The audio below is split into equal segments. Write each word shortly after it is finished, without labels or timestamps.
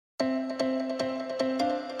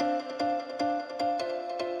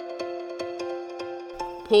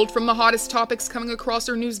Pulled from the hottest topics coming across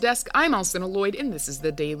our news desk, I'm Alcina Lloyd, and this is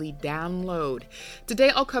the Daily Download. Today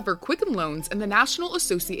I'll cover Quicken Loans and the National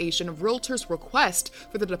Association of Realtors' request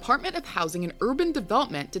for the Department of Housing and Urban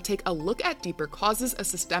Development to take a look at deeper causes of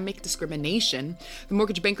systemic discrimination, the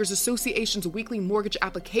Mortgage Bankers Association's weekly mortgage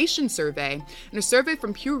application survey, and a survey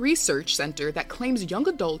from Pew Research Center that claims young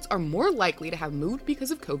adults are more likely to have moved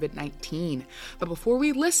because of COVID-19. But before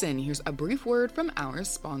we listen, here's a brief word from our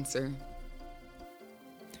sponsor.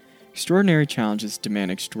 Extraordinary challenges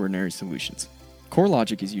demand extraordinary solutions.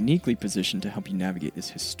 CoreLogic is uniquely positioned to help you navigate this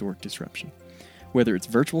historic disruption. Whether it's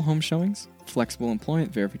virtual home showings, flexible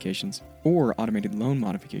employment verifications, or automated loan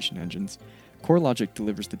modification engines, CoreLogic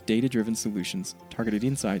delivers the data-driven solutions, targeted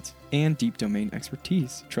insights, and deep domain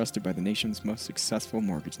expertise trusted by the nation's most successful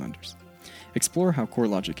mortgage lenders. Explore how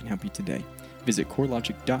CoreLogic can help you today. Visit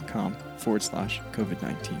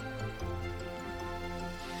corelogic.com/COVID-19.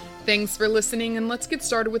 Thanks for listening, and let's get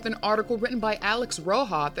started with an article written by Alex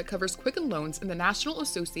Roja that covers Quicken Loans and the National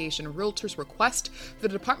Association of Realtors' request for the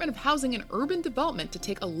Department of Housing and Urban Development to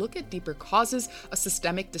take a look at deeper causes of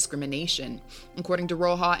systemic discrimination. According to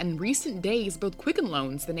Roja, in recent days, both Quicken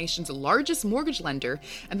Loans, the nation's largest mortgage lender,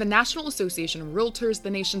 and the National Association of Realtors,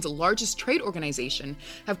 the nation's largest trade organization,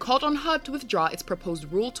 have called on HUD to withdraw its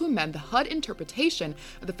proposed rule to amend the HUD interpretation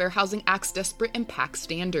of the Fair Housing Act's disparate impact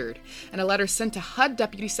standard. In a letter sent to HUD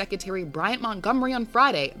Deputy Secretary Bryant Montgomery on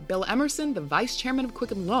Friday, Bill Emerson, the vice chairman of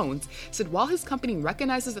Quicken Loans, said while his company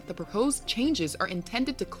recognizes that the proposed changes are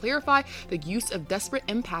intended to clarify the use of disparate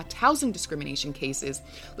impact housing discrimination cases,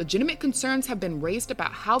 legitimate concerns have been raised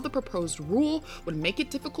about how the proposed rule would make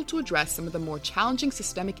it difficult to address some of the more challenging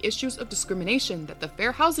systemic issues of discrimination that the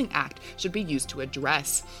Fair Housing Act should be used to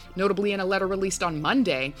address. Notably, in a letter released on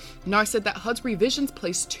Monday, NAR said that HUD's revisions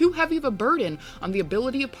place too heavy of a burden on the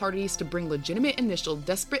ability of parties to bring legitimate initial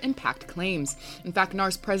disparate impact claims. In fact,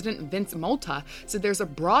 NAR's president Vince Malta said there's a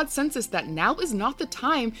broad consensus that now is not the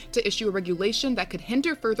time to issue a regulation that could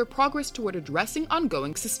hinder further progress toward addressing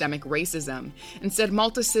ongoing systemic racism. Instead,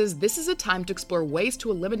 Malta says this is a time to explore ways to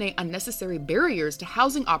eliminate unnecessary barriers to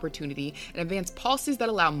housing opportunity and advance policies that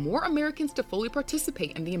allow more Americans to fully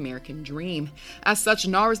participate in the American dream. As such,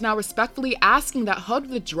 NAR is now respectfully asking that HUD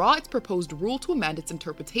withdraw its proposed rule to amend its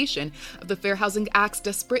interpretation of the Fair Housing Act's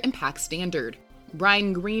disparate impact standard.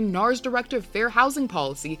 Brian Green, NAR's director of Fair Housing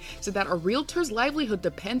Policy, said that a realtor's livelihood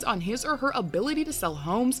depends on his or her ability to sell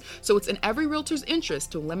homes, so it's in every realtor's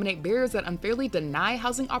interest to eliminate barriers that unfairly deny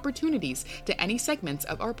housing opportunities to any segments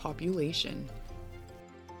of our population.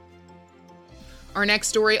 Our next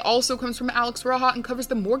story also comes from Alex Roja and covers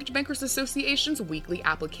the Mortgage Bankers Association's weekly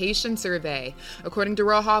application survey. According to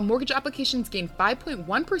Roja, mortgage applications gained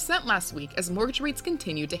 5.1% last week as mortgage rates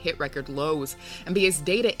continue to hit record lows. MBA's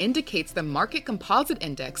data indicates the Market Composite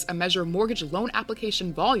Index, a measure of mortgage loan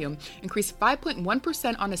application volume, increased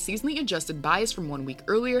 5.1% on a seasonally adjusted bias from 1 week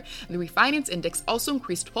earlier, and the Refinance Index also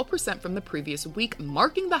increased 12% from the previous week,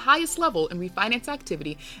 marking the highest level in refinance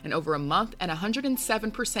activity in over a month and a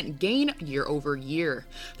 107% gain year over year.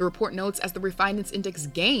 The report notes as the refinance index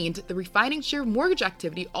gained, the refinance share of mortgage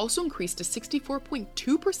activity also increased to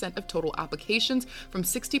 64.2% of total applications from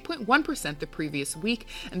 60.1% the previous week,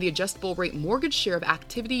 and the adjustable rate mortgage share of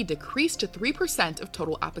activity decreased to 3% of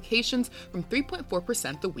total applications from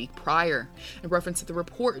 3.4% the week prior. In reference to the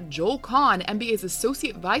report, Joel Kahn, MBA's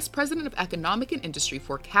Associate Vice President of Economic and Industry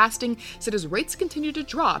Forecasting, said as rates continue to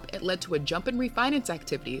drop, it led to a jump in refinance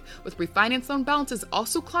activity, with refinance loan balances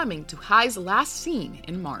also climbing to highs last seen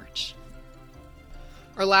in March.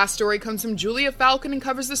 Our last story comes from Julia Falcon and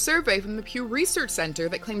covers the survey from the Pew Research Center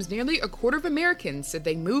that claims nearly a quarter of Americans said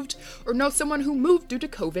they moved or know someone who moved due to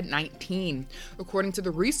COVID-19. According to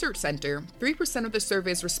the Research Center, 3% of the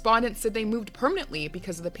survey's respondents said they moved permanently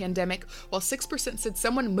because of the pandemic, while 6% said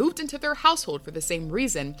someone moved into their household for the same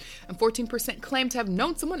reason, and 14% claimed to have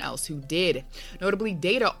known someone else who did. Notably,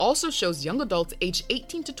 data also shows young adults aged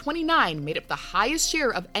 18 to 29 made up the highest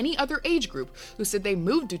share of any other age group who said they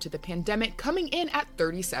moved due to the pandemic, coming in at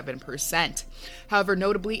 37%. However,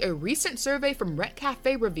 notably, a recent survey from Rent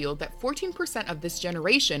Cafe revealed that 14% of this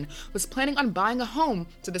generation was planning on buying a home,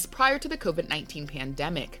 so this prior to the COVID-19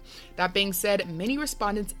 pandemic. That being said, many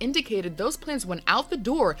respondents indicated those plans went out the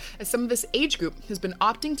door as some of this age group has been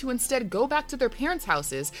opting to instead go back to their parents'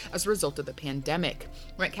 houses as a result of the pandemic.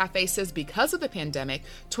 Rent Cafe says because of the pandemic,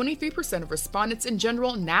 23% of respondents in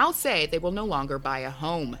general now say they will no longer buy a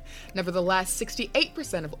home. Nevertheless,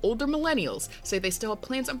 68% of older millennials say they still have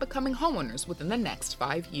plans on becoming homeowners within the next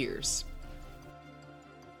 5 years.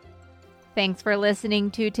 Thanks for listening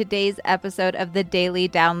to today's episode of the Daily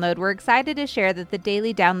Download. We're excited to share that the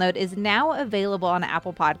Daily Download is now available on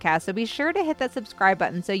Apple Podcasts, so be sure to hit that subscribe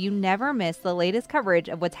button so you never miss the latest coverage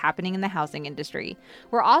of what's happening in the housing industry.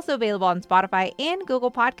 We're also available on Spotify and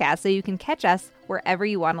Google Podcasts, so you can catch us wherever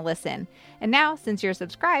you want to listen. And now, since you're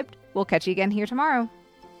subscribed, we'll catch you again here tomorrow.